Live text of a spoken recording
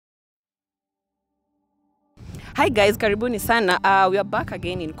Hi guys, karibuni sana. We are back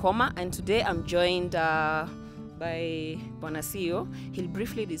again in Koma, and today I'm joined by Bwana CEO. He'll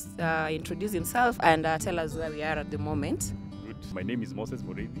briefly introduce himself and tell us where we are at the moment. Good. My name is Moses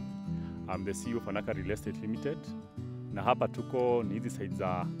Morevi. I'm the CEO of Fanaka Real Estate Limited. Na hapa tuko ni hizi side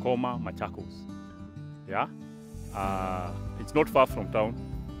za Koma, Machakos. Yeah? It's not far from town,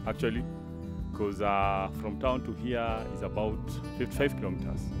 actually, because from town to here is about 55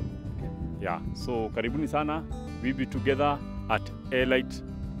 kilometers. Yeah, so karibuni sana. We'll be together at Elite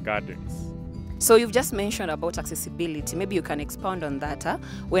Gardens. So you've just mentioned about accessibility. Maybe you can expound on that.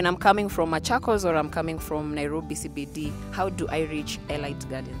 When I'm coming from Machakos or I'm coming from Nairobi CBD, how do I reach Elite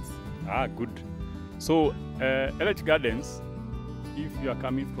Gardens? Good. So Elite Gardens, if you are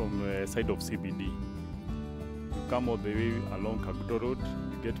coming from the side of CBD, you come all the way along Kaguto Road,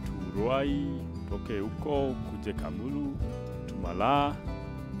 you get to Ruai, toke uko, kuje Kamulu, to Mala,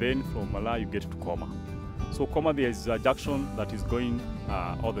 then from Mala you get to Koma. So Koma, there is a junction that is going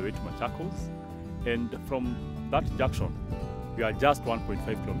all the way to Machakos, and from that junction, we are just 1.5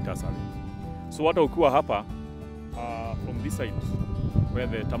 kilometers away. So what ukiwa hapa, from this side, where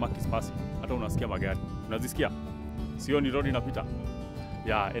the tarmac is passing, hata unasikia magari. Unazisikia? Sio ni road inapita?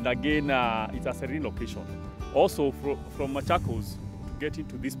 Yeah, and again, it's a serene location. Also, from Machakos to get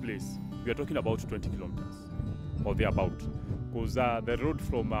into this place, we are talking about 20 kilometers or thereabout. Because the road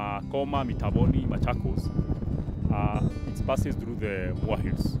from Koma, Mitaboni, Machakos, it passes through the Moa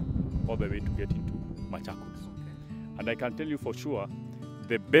Hills all the way to get into Machakos. Okay. And I can tell you for sure,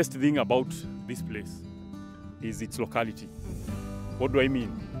 the best thing about this place is its locality. What do I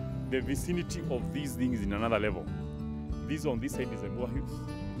mean? The vicinity of these things is in another level. This on this side is the Moa Hills.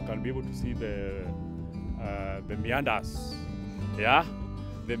 You can be able to see the meanders. Yeah,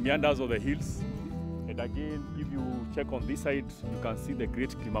 the meanders of the hills. And again, if you check on this side, you can see the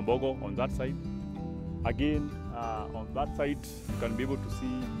great Klimambogo on that side. Again, on that side, you can be able to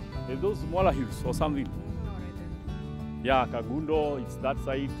see those smaller hills or something. Yeah, Kagundo, it's that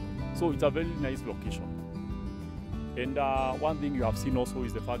side. So it's a very nice location. And one thing you have seen also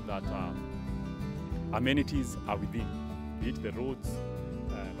is the fact that amenities are within. Be it the roads,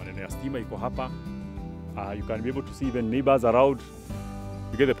 maneno ya stima iko hapa. You can be able to see even neighbors around.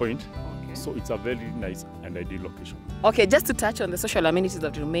 You get the point? Okay. So it's a very nice and ideal location. Okay, just to touch on the social amenities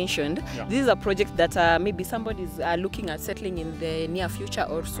that you mentioned, yeah. This is a project that maybe somebody is looking at settling in the near future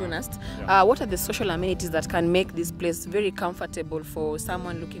or soonest. Yeah. What are the social amenities that can make this place very comfortable for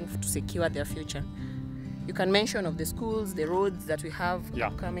someone looking to secure their future? You can mention of the schools, the roads that we have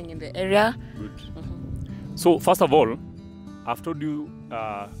coming in the area. Good. So first of all, I've told you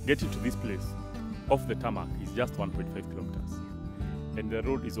getting to this place off the tarmac is just 1.5 kilometers. And the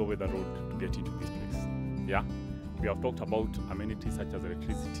road is over the road to get into this place. Yeah? We have talked about amenities such as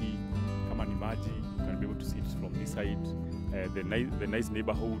electricity, kama ni maji, you can be able to see it from this side, the nice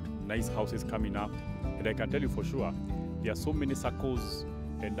neighborhood, nice houses coming up. And I can tell you for sure, there are so many circles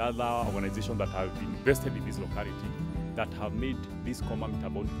and other organizations that have been invested in this locality that have made this Koma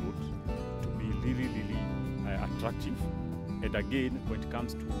Mitaboni road to be really, really attractive. And again, when it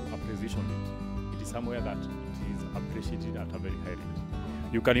comes to appreciation rate, it is somewhere that it is appreciated at a very high rate.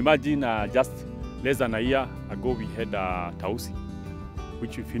 You can imagine just less than a year ago we had Tausi,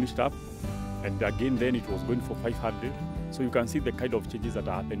 which we finished up, and again then it was going for 500. So you can see the kind of changes that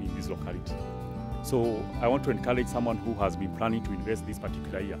are happening in this locality. So I want to encourage someone who has been planning to invest this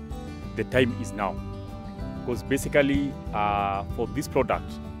particular year. The time is now. Because basically for this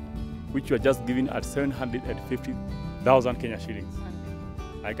product, which you are just giving at 750,000 Kenya shillings,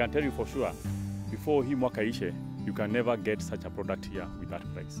 I can tell you for sure, before hii mwaka ishe, you can never get such a product here with that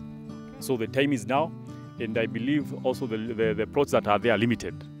price. So the time is now, and I believe also the plots that are there are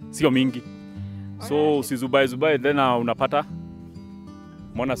limited. Sio mingi. So sizubai then unapata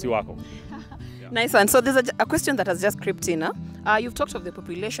mwana si wako. Nice one. So there's a question that has just crept in. You've talked of the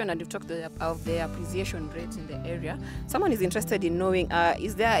population and you've talked of the appreciation rate in the area. Someone is interested in knowing,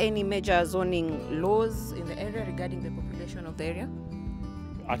 is there any major zoning laws in the area regarding the population of the area?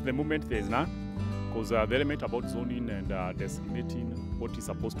 At the moment, there is none, because the element about zoning and designating what is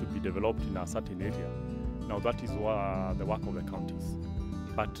supposed to be developed in a certain area, now that is the work of the counties.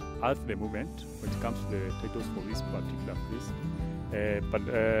 But at the moment, when it comes to the titles for this particular place,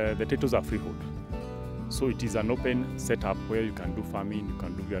 the titles are freehold. So it is an open setup where you can do farming, you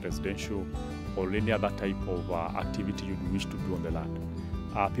can do your residential, or any other type of activity you wish to do on the land.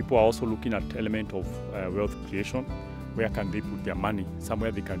 People are also looking at element of wealth creation. Where can they put their money?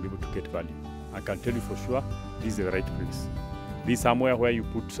 Somewhere they can be able to get value. I can tell you for sure, this is the right place. This is somewhere where you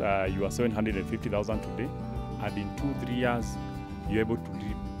put your 750,000 today, and in 2-3 years, you're able to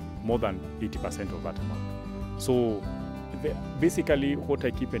reap more than 80% of that amount. So basically what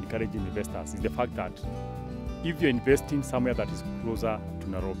I keep encouraging investors is the fact that if you're investing somewhere that is closer to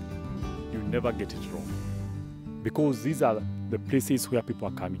Nairobi, you never get it wrong. Because these are the places where people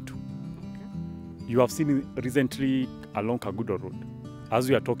are coming to. You have seen recently along Kagudo Road, as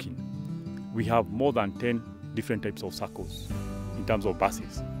we are talking, we have more than 10 different types of circles in terms of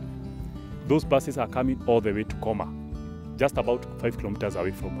buses. Those buses are coming all the way to Koma, just about 5 kilometers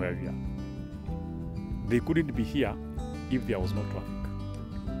away from where we are. They couldn't be here if there was no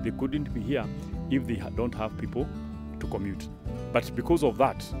traffic. They couldn't be here if they don't have people to commute. But because of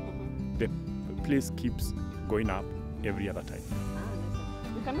that, the place keeps going up every other time.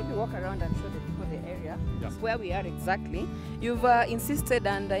 We can maybe walk around and show the people the area, Yeah. where we are exactly. You've insisted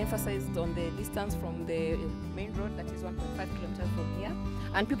and emphasized on the distance from the main road, that is 1.5 kilometers from here.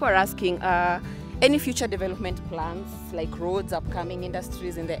 And people are asking, any future development plans, like roads, upcoming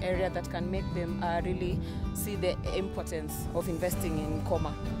industries in the area that can make them really see the importance of investing in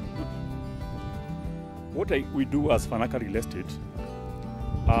Koma? What we do as Fanaka Real Estate,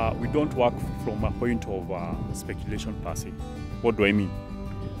 we don't work from a point of speculation per se. What do I mean?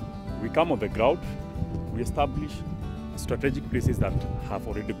 We come on the ground, we establish strategic places that have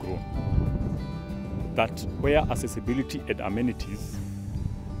already grown, that where accessibility and amenities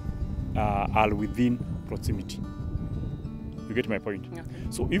are within proximity. You get my point? Okay.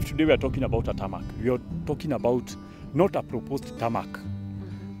 So if today we are talking about a tarmac, we are talking about not a proposed tarmac,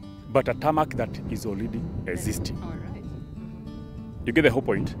 but a tarmac that is already existing. All right. You get the whole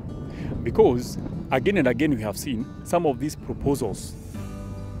point? Because again and again we have seen some of these proposals,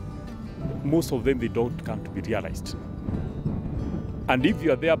 most of them they don't come to be realized. And if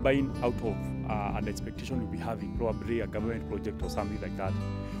you are there buying out of an expectation you'll be having, probably a government project or something like that,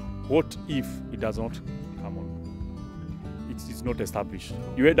 what if it does not come on? It's not established.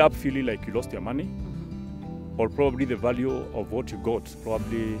 You end up feeling like you lost your money, or probably the value of what you got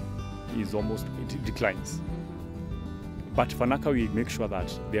probably is almost, it declines. But Fanaka, we make sure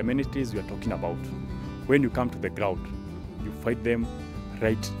that the amenities we are talking about, when you come to the ground, you find them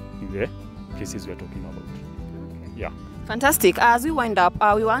right in the places we are talking about. Okay. Yeah. Fantastic. As we wind up,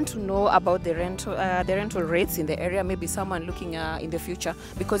 we want to know about the rental rates in the area. Maybe someone looking in the future,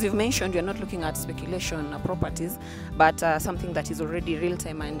 because you've mentioned you're not looking at speculation properties, but something that is already real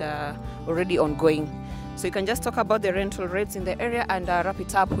time and already ongoing. So you can just talk about the rental rates in the area and wrap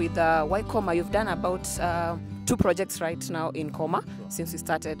it up with why Koma. You've done about 2 projects right now in Koma since we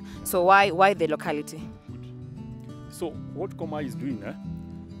started. So why the locality? So what Koma is doing,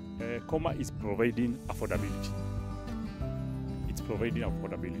 Koma is providing affordability. It's providing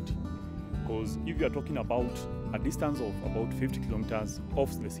affordability. Because if you are talking about a distance of about 50 kilometers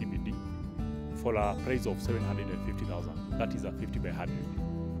off the CBD for a price of 750,000, that is a 50 by 100.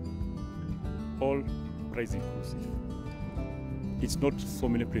 All price inclusive. It's not so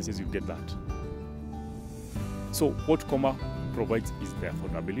many places you get that. So what Koma provides is the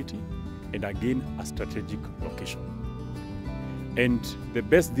affordability and again a strategic location. And the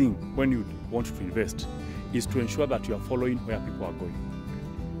best thing when you want to invest is to ensure that you are following where people are going.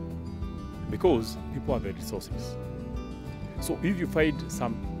 Because people are the resources. So if you find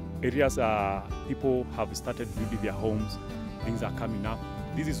some areas people have started building their homes, things are coming up,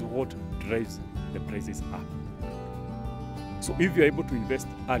 this is what drives the prices up. So if you're able to invest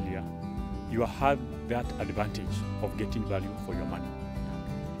earlier, you have that advantage of getting value for your money.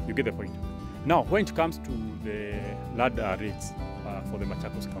 You get the point? Now, when it comes to the land rates for the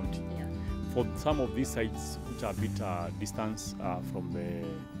Machakos County, for some of these sites which are a bit distance from the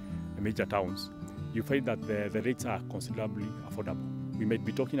major towns, you find that the rates are considerably affordable. We might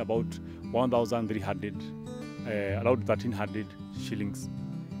be talking about 1,300, around 1,300 shillings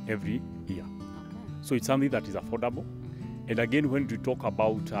every year. So it's something that is affordable. And again, when we talk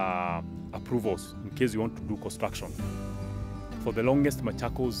about approvals, in case you want to do construction, for the longest,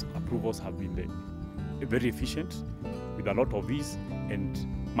 Machakos approvals have been very efficient, with a lot of ease and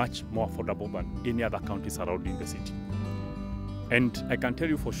much more affordable than any other counties surrounding the city. And I can tell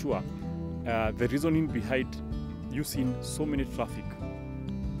you for sure, the reasoning behind you seeing so many traffic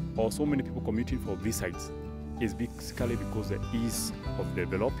or so many people commuting for these sites is basically because the ease of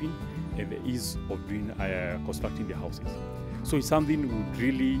developing and the ease of doing constructing their houses. So it's something we would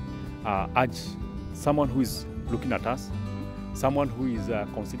really urge someone who is looking at us, someone who is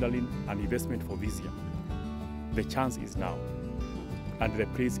considering an investment for this year. The chance is now, and the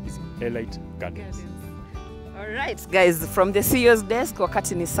place is Elite Gardens. All right, guys, from the CEO's desk,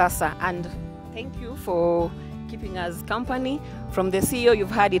 wakati ni sasa, and thank you for keeping us company. From the CEO, you've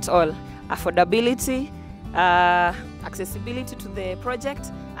had it all: affordability, accessibility to the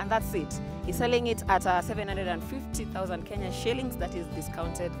project, and that's it. He's selling it at 750,000 Kenya shillings. That is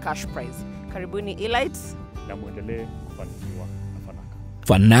discounted cash price. Karibuni Elites. Na muendelee kufanikiwa na Fanaka.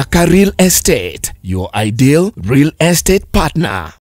 Fanaka Real Estate, your ideal real estate partner.